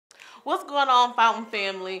What's going on, Fountain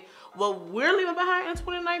family? What we're leaving behind in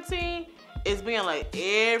 2019 is being like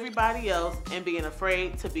everybody else and being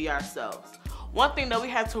afraid to be ourselves. One thing that we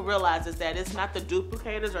have to realize is that it's not the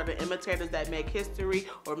duplicators or the imitators that make history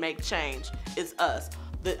or make change. It's us.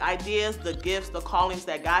 The ideas, the gifts, the callings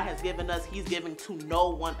that God has given us, He's giving to no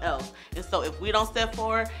one else. And so if we don't step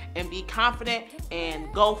forward and be confident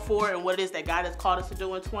and go for it and what it is that God has called us to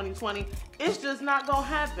do in 2020, it's just not gonna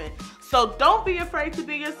happen. So don't be afraid to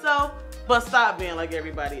be yourself, but stop being like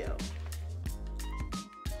everybody else.